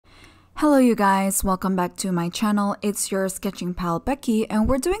Hello you guys, welcome back to my channel. It's your sketching pal Becky and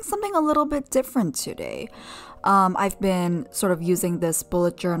we're doing something a little bit different today. I've been sort of using this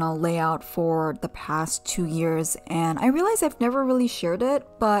bullet journal layout for the past 2 years and I realize I've never really shared it,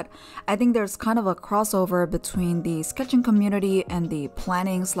 but I think there's kind of a crossover between the sketching community and the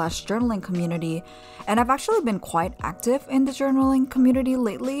planning/journaling community, and I've actually been quite active in the journaling community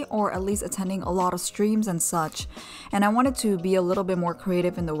lately, or at least attending a lot of streams and such, and I wanted to be a little bit more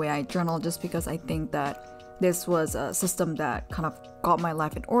creative in the way I journal just because I think that this was a system that kind of got my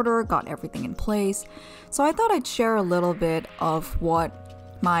life in order, got everything in place. So I thought I'd share a little bit of what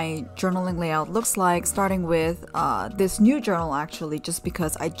my journaling layout looks like, starting with this new journal actually, just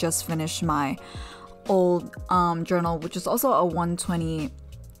because I just finished my old journal, which is also a 120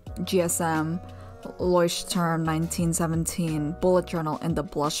 GSM Leuchtturm1917 bullet journal in the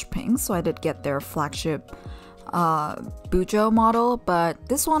blush pink. So I did get their flagship Bujo model, but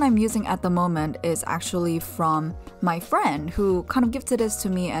this one I'm using at the moment is actually from my friend who kind of gifted this to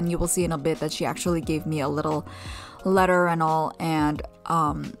me, and you will see in a bit that she actually gave me a little letter and all, and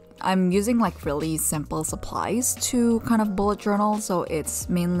I'm using like really simple supplies to kind of bullet journal, so it's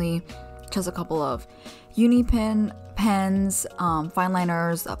mainly just a couple of uni pens, fine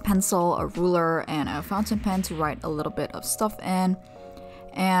liners, a pencil, a ruler, and a fountain pen to write a little bit of stuff in,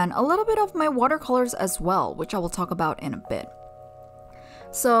 and a little bit of my watercolors as well, which I will talk about in a bit.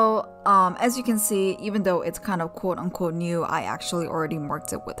 So as you can see, even though it's kind of quote-unquote new, I actually already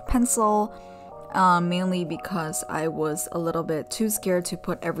marked it with pencil, mainly because I was a little bit too scared to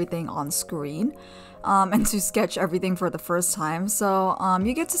put everything on screen and to sketch everything for the first time. So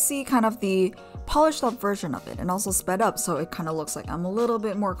you get to see kind of the polished up version of it and also sped up, so it kind of looks like I'm a little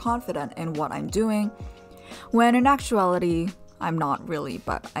bit more confident in what I'm doing, when in actuality I'm not really,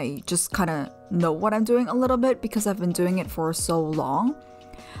 but I just kind of know what I'm doing a little bit because I've been doing it for so long.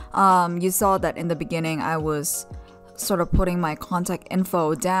 You saw that in the beginning I was sort of putting my contact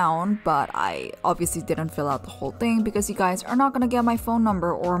info down, but I obviously didn't fill out the whole thing because you guys are not gonna get my phone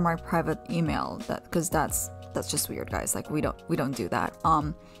number or my private email, because that's just weird, guys. Like we don't do that.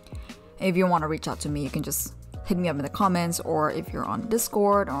 If you want to reach out to me, you can just hit me up in the comments, or if you're on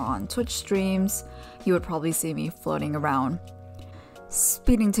Discord or on Twitch streams, you would probably see me floating around.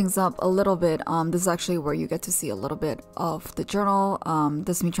 Speeding things up a little bit, this is actually where you get to see a little bit of the journal.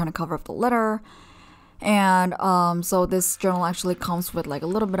 This is me trying to cover up the letter, and so this journal actually comes with like a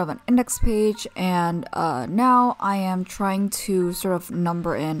little bit of an index page, and now I am trying to sort of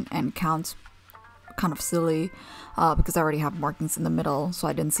number in and count, kind of silly, because I already have markings in the middle, so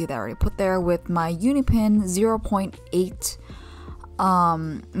I didn't see that already put there, with my Unipin 0.8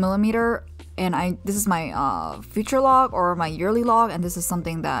 millimeter. And this is my future log or my yearly log, and this is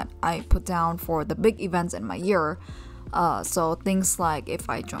something that I put down for the big events in my year. So things like if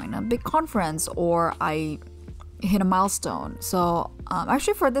I join a big conference or I hit a milestone. So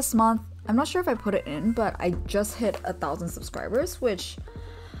actually for this month, I'm not sure if I put it in, but I just hit 1,000 subscribers, which,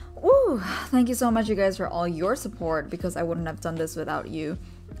 woo, thank you so much you guys for all your support, because I wouldn't have done this without you.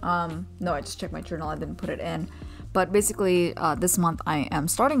 No, I just checked my journal, I didn't put it in. But basically, this month I am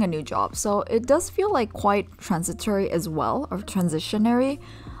starting a new job, so it does feel like quite transitory as well, or transitionary,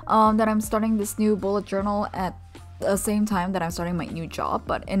 that I'm starting this new bullet journal at the same time that I'm starting my new job.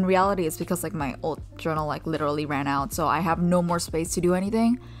 But in reality, it's because like my old journal like literally ran out, so I have no more space to do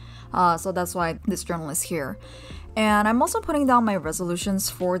anything. So that's why this journal is here. And I'm also putting down my resolutions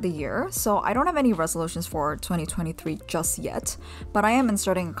for the year. So I don't have any resolutions for 2023 just yet, but I am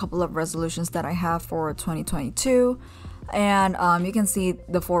inserting a couple of resolutions that I have for 2022. And you can see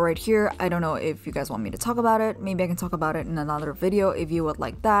the 4 right here. I don't know if you guys want me to talk about it. Maybe I can talk about it in another video if you would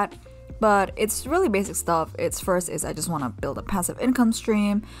like that. But it's really basic stuff. First is I just want to build a passive income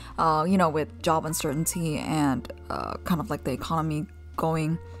stream, you know, with job uncertainty and kind of like the economy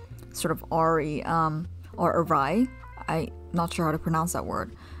going sort of awry, or awry. I'm not sure how to pronounce that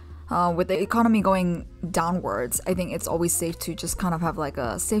word. With the economy going downwards, I think it's always safe to just kind of have like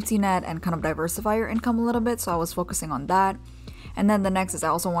a safety net and kind of diversify your income a little bit. So I was focusing on that. And then the next is I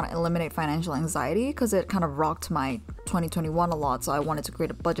also want to eliminate financial anxiety, because it kind of rocked my 2021 a lot. So I wanted to create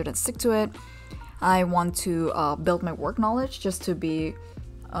a budget and stick to it. I want to build my work knowledge just to be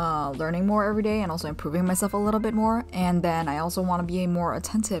learning more every day and also improving myself a little bit more. And then I also want to be more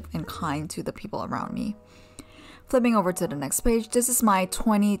attentive and kind to the people around me. Flipping over to the next page, this is my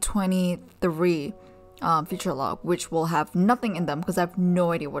 2023 future log, which will have nothing in them because I have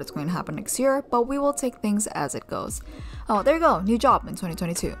no idea what is going to happen next year, but we will take things as it goes. Oh, there you go, new job in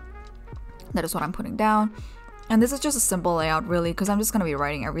 2022. That is what I'm putting down. And this is just a simple layout really, because I'm just going to be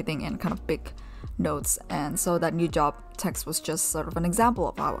writing everything in kind of big notes, and so that new job text was just sort of an example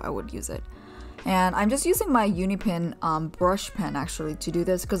of how I would use it. And I'm just using my Unipin brush pen actually to do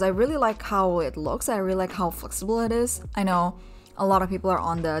this because I really like how it looks. I really like how flexible it is. I know a lot of people are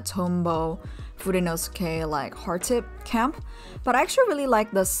on the Tombow Fudenosuke like hard tip camp, but I actually really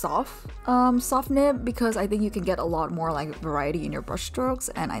like the soft nib because I think you can get a lot more like variety in your brush strokes,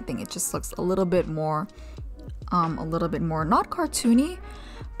 and I think it just looks a little bit more not cartoony,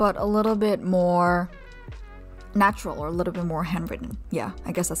 but a little bit more natural, or a little bit more handwritten. Yeah,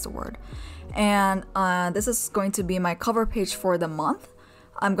 I guess that's the word. And this is going to be my cover page for the month.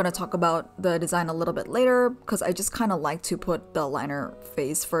 I'm going to talk about the design a little bit later because I just kind of like to put the liner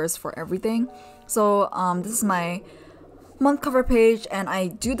face first for everything. So this is my month cover page, and I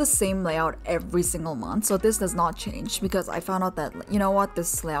do the same layout every single month. So this does not change because I found out that, you know what,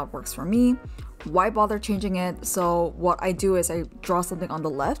 this layout works for me. Why bother changing it? So what I do is I draw something on the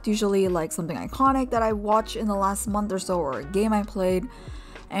left, usually like something iconic that I watched in the last month or so, or a game I played.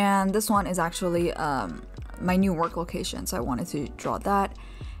 And this one is actually my new work location, so I wanted to draw that.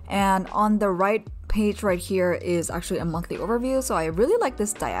 And on the right page right here is actually a monthly overview, so I really like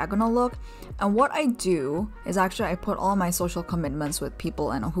this diagonal look. And what I do is actually I put all my social commitments with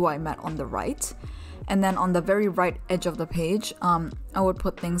people and who I met on the right, and then on the very right edge of the page I would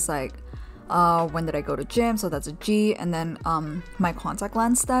put things like when did I go to gym, so that's a G, and then my contact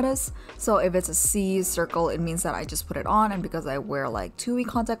lens status. So if it's a C circle, it means that I just put it on, and because I wear like 2-week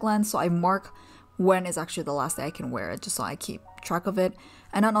contact lens, so I mark when is actually the last day I can wear it, just so I keep track of it.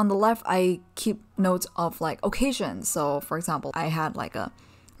 And then on the left I keep notes of like occasions. So for example, I had like a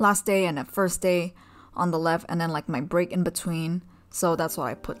last day and a first day on the left, and then like my break in between, so that's what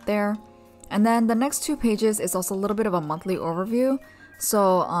I put there. And then the next 2 pages is also a little bit of a monthly overview.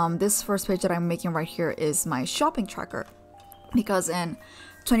 So this first page that I'm making right here is my shopping tracker, because in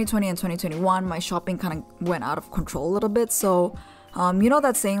 2020 and 2021 my shopping kind of went out of control a little bit. So you know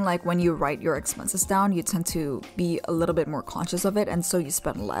that saying, like when you write your expenses down, you tend to be a little bit more conscious of it, and so you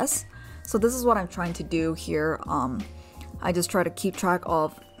spend less. So this is what I'm trying to do here. I just try to keep track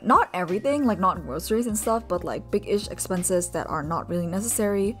of not everything, like not groceries and stuff, but like big-ish expenses that are not really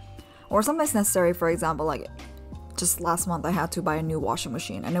necessary, or sometimes necessary. For example, like just last month I had to buy a new washing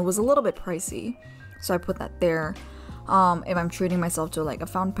machine and it was a little bit pricey, so I put that there. If I'm treating myself to like a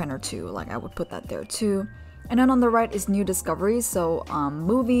fountain pen or two, like I would put that there too. And then on the right is new discoveries, so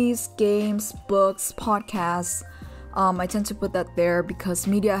movies, games, books, podcasts. I tend to put that there because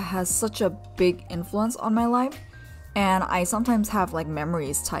media has such a big influence on my life, and I sometimes have like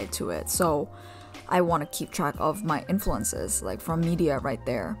memories tied to it, so I want to keep track of my influences like from media right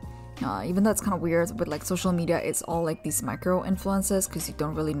there. Even though it's kind of weird with like social media, it's all like these micro influences because you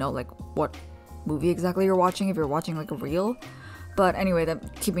don't really know like what movie exactly you're watching if you're watching like a reel. But anyway, I'm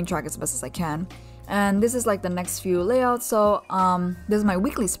keeping track as best as I can. And this is like the next few layouts. So this is my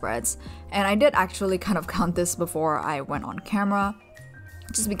weekly spreads, and I did actually kind of count this before I went on camera,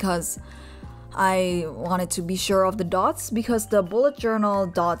 just because I wanted to be sure of the dots, because the bullet journal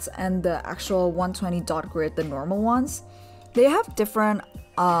dots and the actual 120 dot grid, the normal ones, they have different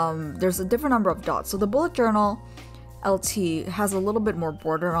there's a different number of dots. So the bullet journal LT has a little bit more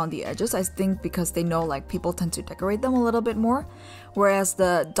border on the edges, I think, because they know like people tend to decorate them a little bit more, whereas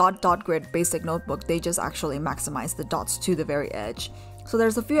the dot grid basic notebook, they just actually maximize the dots to the very edge. So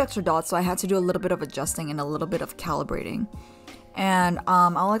there's a few extra dots, so I had to do a little bit of adjusting and a little bit of calibrating. And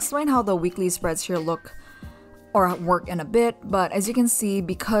I'll explain how the weekly spreads here look or work in a bit, but as you can see,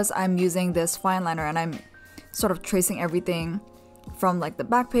 because I'm using this fine liner and I'm sort of tracing everything from like the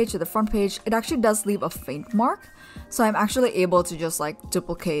back page to the front page, it actually does leave a faint mark. So I'm actually able to just like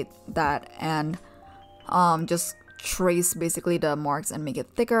duplicate that and just trace basically the marks and make it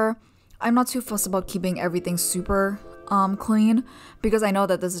thicker. I'm not too fussed about keeping everything super clean, because I know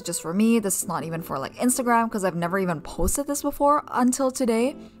that this is just for me. This is not even for like Instagram, because I've never even posted this before until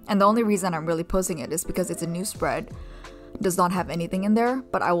today. And the only reason I'm really posting it is because it's a new spread. It does not have anything in there,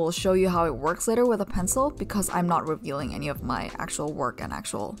 but I will show you how it works later with a pencil, because I'm not revealing any of my actual work and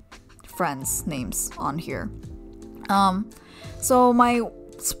actual friends' names on here. So my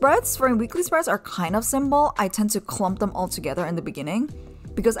spreads for weekly spreads are kind of simple. I tend to clump them all together in the beginning,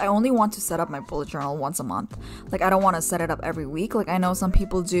 because I only want to set up my bullet journal once a month. Like I don't want to set it up every week like I know some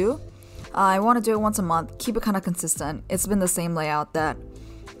people do. I want to do it once a month, keep it kind of consistent. It's been the same layout that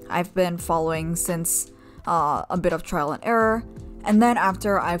I've been following since a bit of trial and error. And then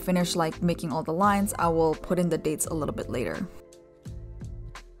after I finish like making all the lines, I will put in the dates a little bit later.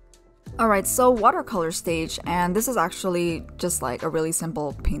 Alright, so watercolor stage, and this is actually just like a really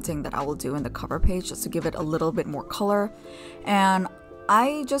simple painting that I will do in the cover page just to give it a little bit more color. And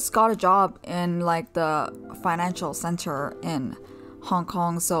I just got a job in like the financial center in Hong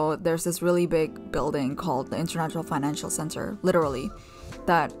Kong. So there's this really big building called the International Financial Center, literally,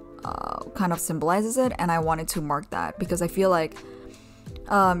 that kind of symbolizes it. And I wanted to mark that because I feel like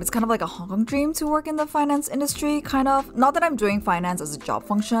it's kind of like a Hong Kong dream to work in the finance industry, kind of. Not that I'm doing finance as a job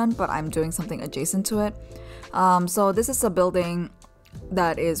function, but I'm doing something adjacent to it. So this is a building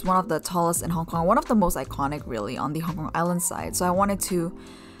that is one of the tallest in Hong Kong, one of the most iconic really on the Hong Kong Island side. So I wanted to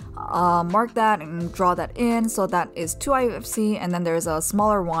mark that and draw that in. So that is 2 IFC, and then there's a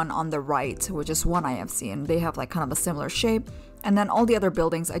smaller one on the right, which is 1 IFC, and they have like kind of a similar shape. And then all the other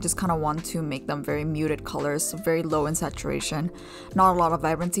buildings, I just kind of want to make them very muted colors, so very low in saturation, not a lot of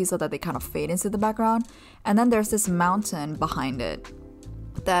vibrancy, so that they kind of fade into the background. And then there's this mountain behind it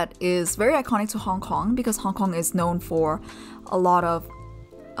that is very iconic to Hong Kong, because Hong Kong is known for a lot of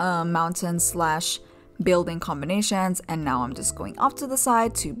mountain slash building combinations. And now I'm just going off to the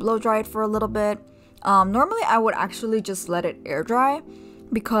side to blow dry it for a little bit. Normally I would actually just let it air dry,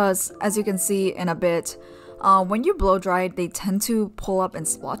 because as you can see in a bit, when you blow dry it, they tend to pull up in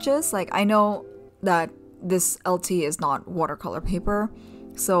splotches. Like, I know that this LT is not watercolor paper,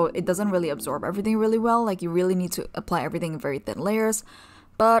 so it doesn't really absorb everything really well. Like, you really need to apply everything in very thin layers.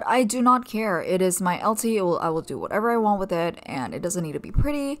 But I do not care. It is my LT. I will do whatever I want with it, and it doesn't need to be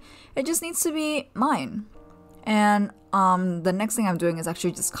pretty. It just needs to be mine. And the next thing I'm doing is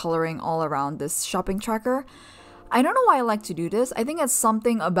actually just coloring all around this shopping tracker. I don't know why I like to do this. I think it's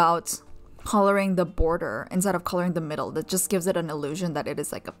something about coloring the border instead of coloring the middle that just gives it an illusion that it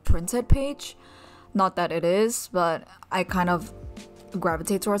is like a printed page. Not that it is, but I kind of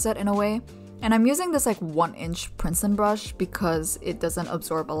gravitate towards that in a way. And I'm using this like 1-inch Princeton brush because it doesn't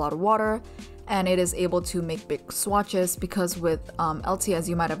absorb a lot of water and it is able to make big swatches, because with LT, as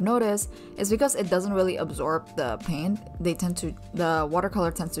you might have noticed, is because it doesn't really absorb the paint. The watercolor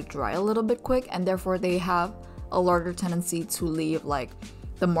tends to dry a little bit quick, and therefore they have a larger tendency to leave like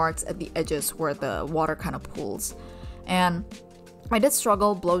the marks at the edges where the water kind of pools. And I did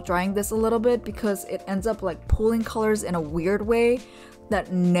struggle blow drying this a little bit because it ends up like pooling colors in a weird way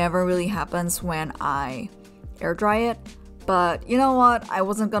that never really happens when I air dry it. But you know what? I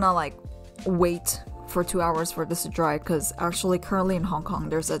wasn't gonna like wait for 2 hours for this to dry, because actually currently in Hong Kong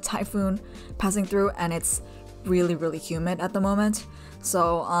there's a typhoon passing through and it's really, really humid at the moment.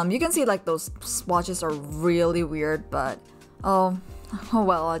 So you can see like those swatches are really weird, but oh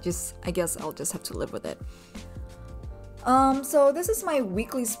well, I guess I'll just have to live with it. So this is my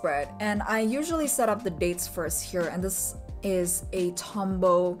weekly spread, and I usually set up the dates first here, and this is a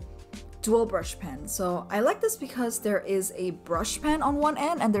Tombow dual brush pen. So I like this because there is a brush pen on one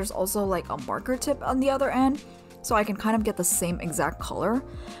end and there's also like a marker tip on the other end, so I can kind of get the same exact color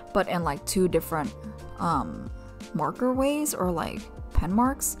but in like 2 different marker ways, or like pen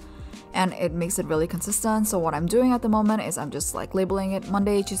marks, and it makes it really consistent. So what I'm doing at the moment is I'm just like labeling it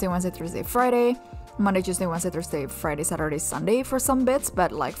Monday, Tuesday, Wednesday, Thursday, Friday, Monday, Tuesday, Wednesday, Thursday, Friday, Saturday, Sunday for some bits,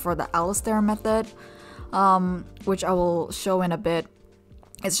 but like for the Alistair method, which I will show in a bit,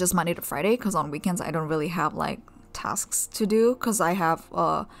 it's just Monday to Friday, because on weekends I don't really have like tasks to do, because I have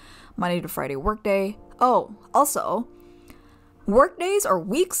Monday to Friday workday. Oh, also, workdays or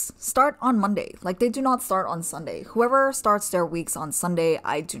weeks start on Monday. Like, they do not start on Sunday. Whoever starts their weeks on Sunday,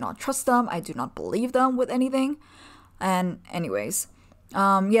 I do not trust them. I do not believe them with anything. And anyways,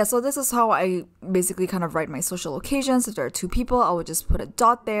 yeah, so this is how I basically kind of write my social occasions. If there are 2 people, I will just put a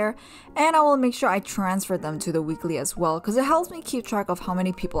dot there, and I will make sure I transfer them to the weekly as well, because it helps me keep track of how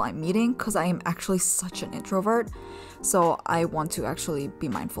many people I'm meeting, because I am actually such an introvert. So I want to actually be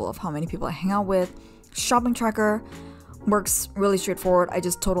mindful of how many people I hang out with. Shopping tracker works really straightforward. I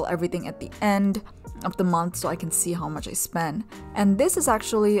just total everything at the end of the month so I can see how much I spend. And this is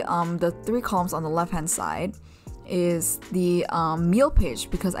actually the 3 columns on the left hand side is the meal page,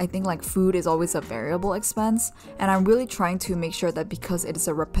 because I think like food is always a variable expense, and I'm really trying to make sure that because it is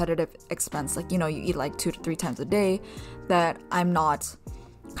a repetitive expense, like, you know, you eat like 2 to 3 times a day, that I'm not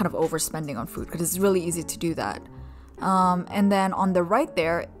kind of overspending on food, because it's really easy to do that. And then on the right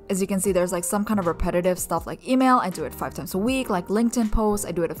there, as you can see, there's like some kind of repetitive stuff like email. I do it 5 times a week. Like LinkedIn posts,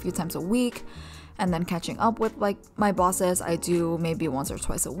 I do it a few times a week. And then catching up with like my bosses, I do maybe once or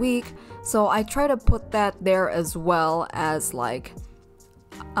twice a week. So I try to put that there as well as like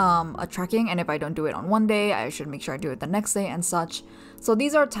a tracking, and if I don't do it on one day, I should make sure I do it the next day and such. So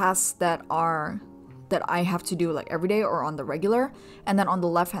these are tasks that I have to do like every day or on the regular. And then on the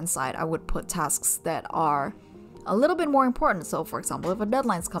left hand side, I would put tasks that are a little bit more important. So for example, if a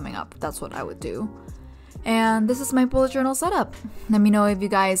deadline's coming up, that's what I would do. And this is my bullet journal setup. Let me know if you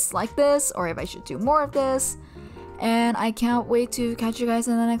guys like this or if I should do more of this. and I can't wait to catch you guys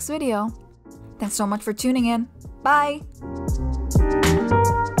in the next video. Thanks so much for tuning in. Bye!